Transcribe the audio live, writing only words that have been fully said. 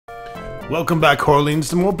Welcome back, Horleans,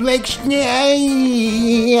 to more Blake Schnell.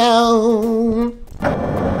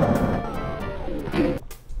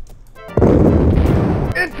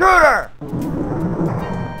 Intruder!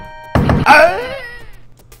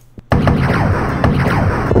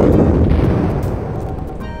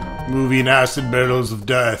 Moving acid barrels of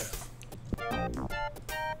death.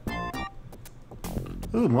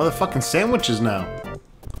 Ooh, motherfucking sandwiches now.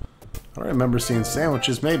 I remember seeing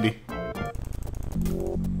sandwiches, maybe.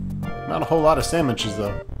 Not a whole lot of sandwiches,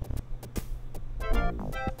 though.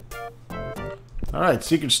 Alright,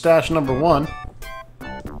 secret stash number 1.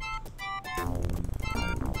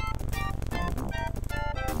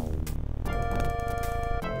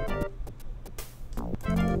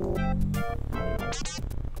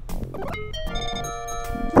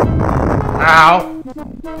 Ow!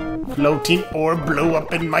 Floating orb blew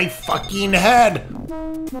up in my fucking head!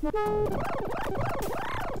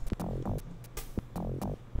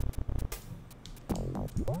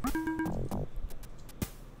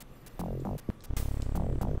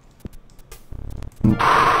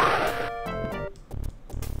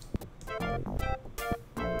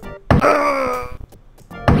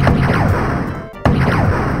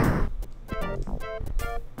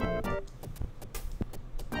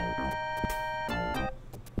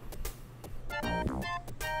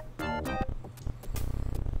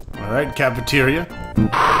 Alright, cafeteria.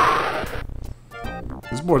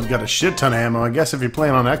 This board's got a shit ton of ammo. I guess if you're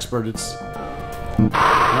playing on expert, it's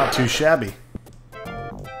not too shabby.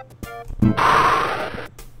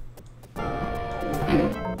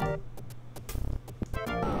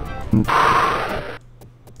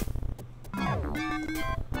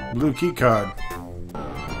 Blue key card.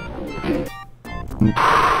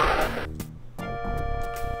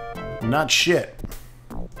 Not shit.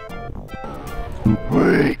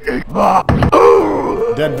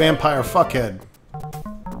 Dead vampire fuckhead.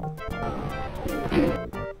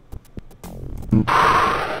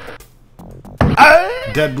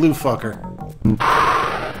 Dead blue fucker.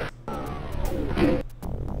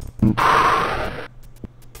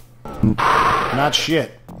 Not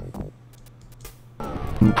shit.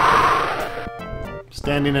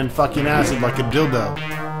 Standing in fucking acid like a dildo.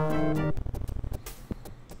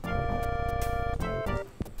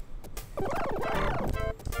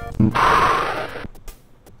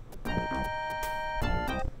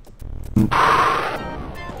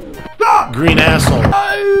 Green asshole.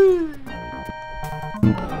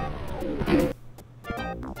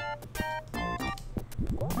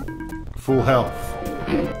 Full health.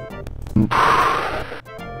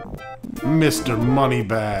 Mr.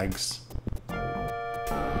 Moneybags.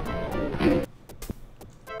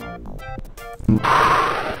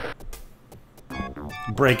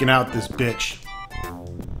 Breaking out this bitch.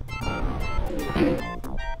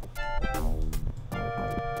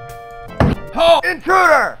 Oh,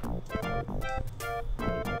 intruder!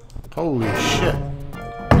 Holy shit.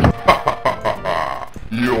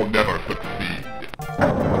 You'll never succeed.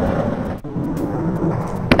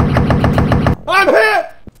 I'm hit!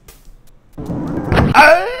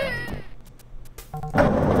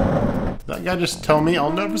 That guy just tell me I'll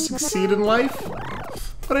never succeed in life?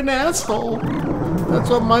 What an asshole. That's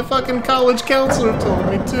what my fucking college counselor told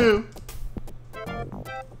me too.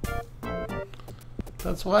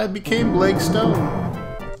 That's why I became Blake Stone.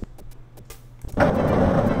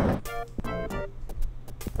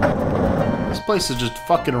 This place is just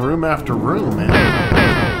fucking room after room, man.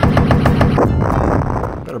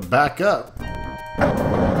 Better back up.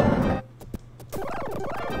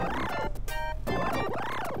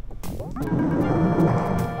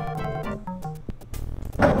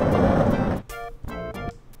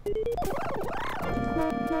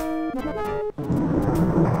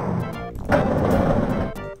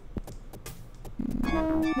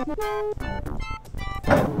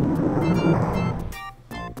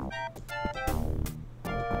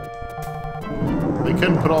 They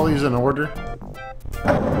couldn't put all these in order.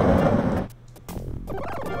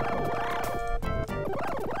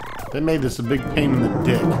 They made this a big pain in the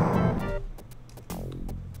dick.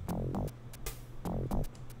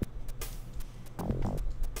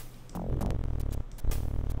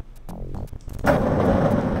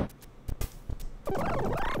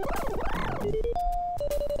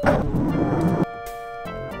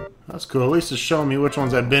 That's cool. At least it's showing me which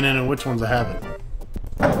ones I've been in and which ones I haven't.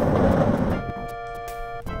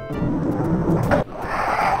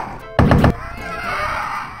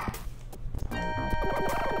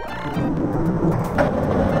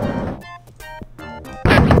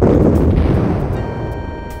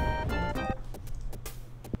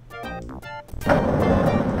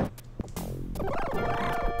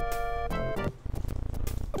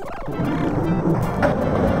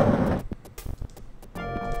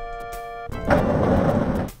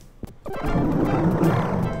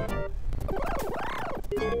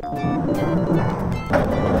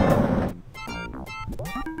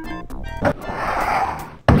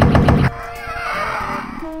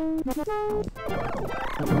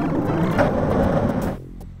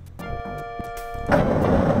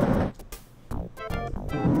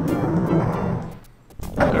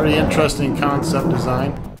 Very interesting concept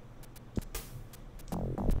design.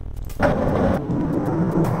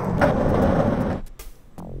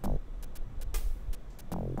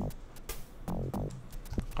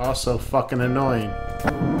 Also fucking annoying.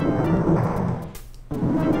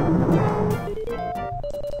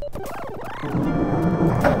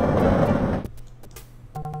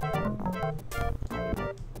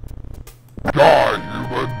 Die,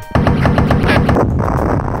 human!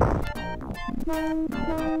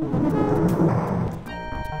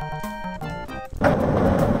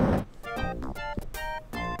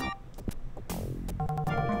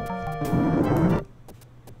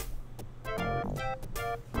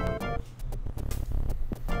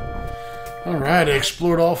 Alright, I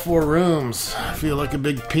explored all 4 rooms. I feel like a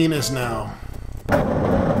big penis now.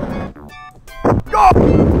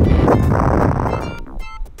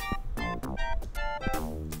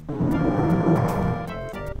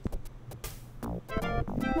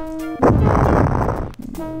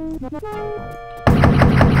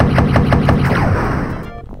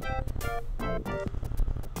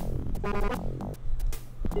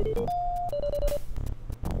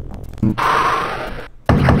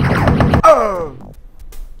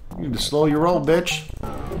 You need to slow your roll, bitch.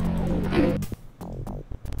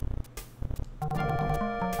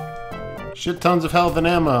 Shit tons of health and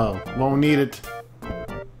ammo. Won't need it.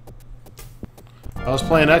 If I was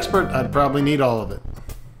playing expert, I'd probably need all of it.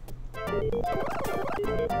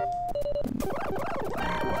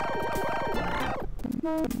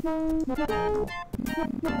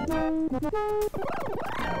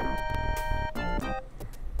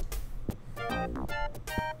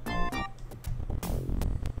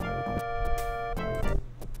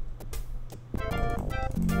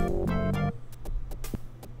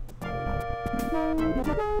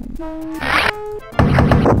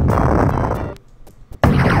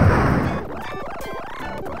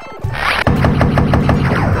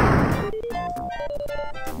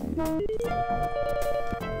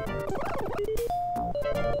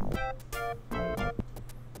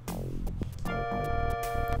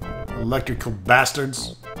 Electrical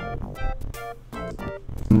bastards.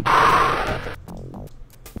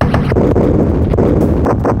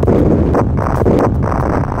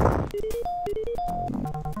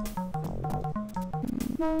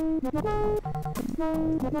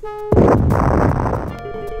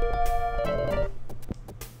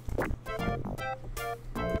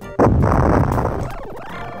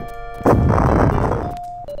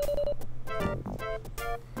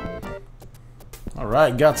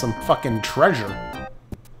 Alright, got some fucking treasure.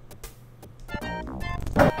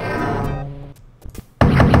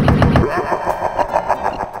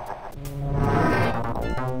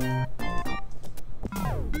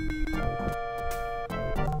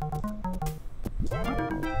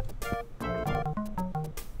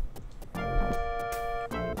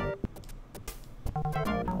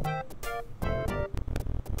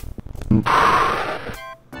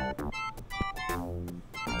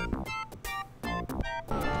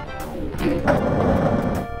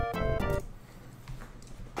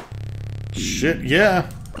 Shit, yeah.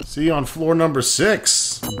 See you on floor number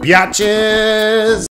 6. Biatches!